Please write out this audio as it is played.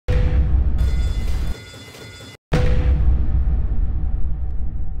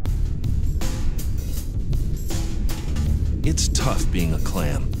It's tough being a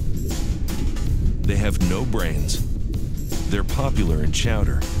clam. They have no brains. They're popular in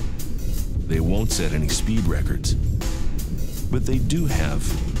chowder. They won't set any speed records. But they do have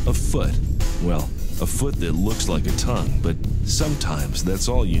a foot. Well, a foot that looks like a tongue, but sometimes that's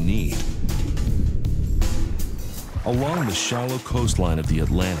all you need. Along the shallow coastline of the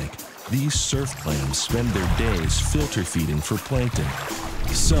Atlantic, these surf clams spend their days filter feeding for plankton.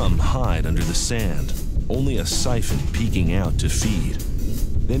 Some hide under the sand, only a siphon peeking out to feed.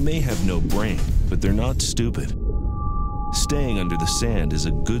 They may have no brain, but they're not stupid. Staying under the sand is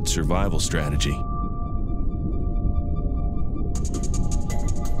a good survival strategy.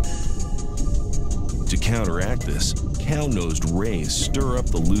 To counteract this, cow-nosed rays stir up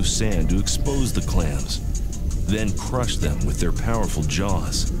the loose sand to expose the clams, then crush them with their powerful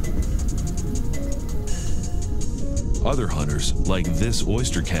jaws. Other hunters, like this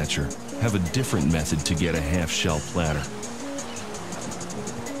oyster catcher, have a different method to get a half-shell platter.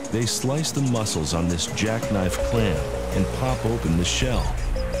 They slice the muscles on this jackknife clam and pop open the shell.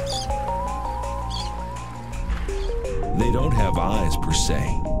 They don't have eyes per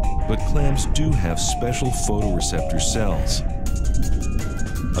se, but clams do have special photoreceptor cells.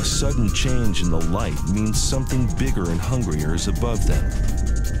 A sudden change in the light means something bigger and hungrier is above them.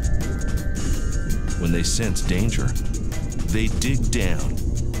 When they sense danger, they dig down.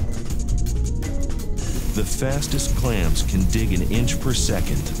 The fastest clams can dig an inch per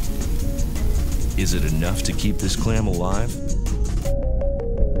second. Is it enough to keep this clam alive?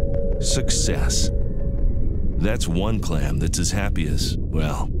 Success. That's one clam that's as happy as,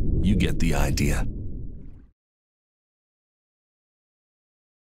 well, you get the idea.